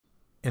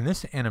In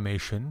this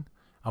animation,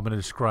 I'm going to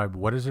describe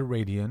what is a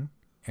radian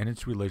and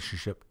its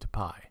relationship to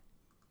pi.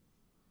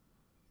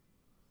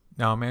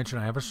 Now imagine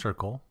I have a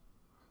circle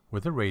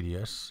with a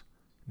radius,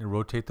 and to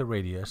rotate the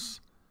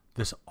radius,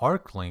 this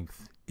arc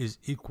length is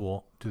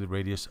equal to the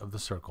radius of the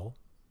circle.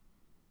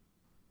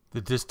 The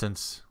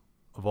distance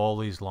of all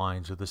these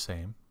lines are the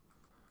same.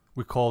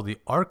 We call the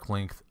arc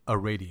length a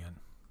radian.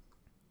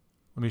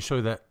 Let me show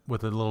you that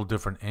with a little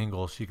different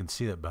angle so you can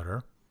see that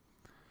better.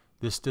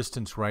 This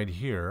distance right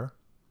here,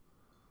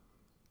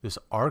 this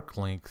arc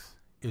length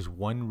is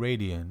 1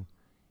 radian,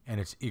 and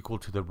it's equal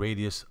to the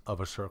radius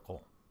of a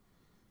circle.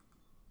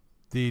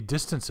 The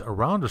distance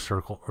around a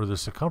circle, or the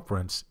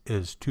circumference,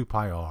 is 2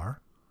 pi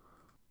r.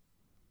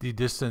 The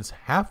distance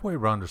halfway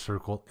around a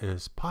circle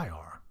is pi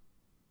r.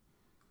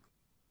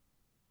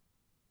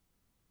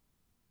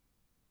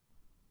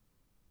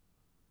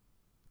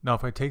 Now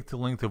if I take the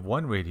length of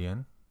 1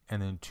 radian,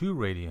 and then 2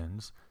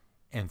 radians,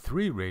 and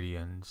 3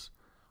 radians,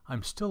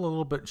 I'm still a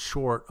little bit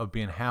short of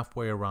being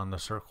halfway around the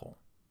circle.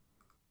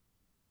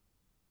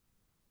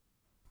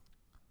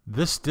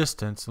 This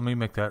distance, let me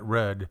make that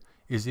red,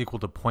 is equal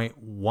to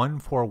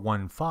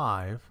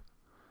 0.1415,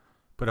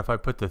 but if I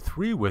put the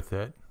 3 with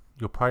it,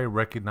 you'll probably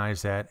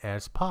recognize that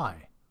as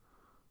pi.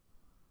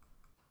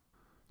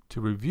 To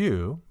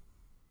review,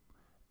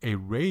 a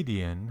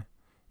radian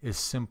is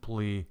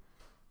simply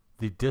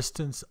the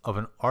distance of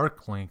an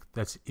arc length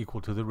that's equal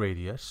to the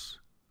radius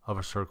of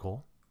a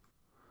circle,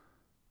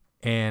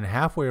 and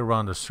halfway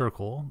around a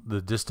circle,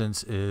 the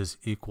distance is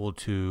equal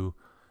to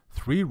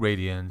 3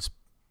 radians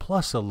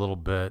plus a little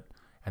bit,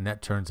 and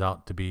that turns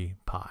out to be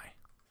pi.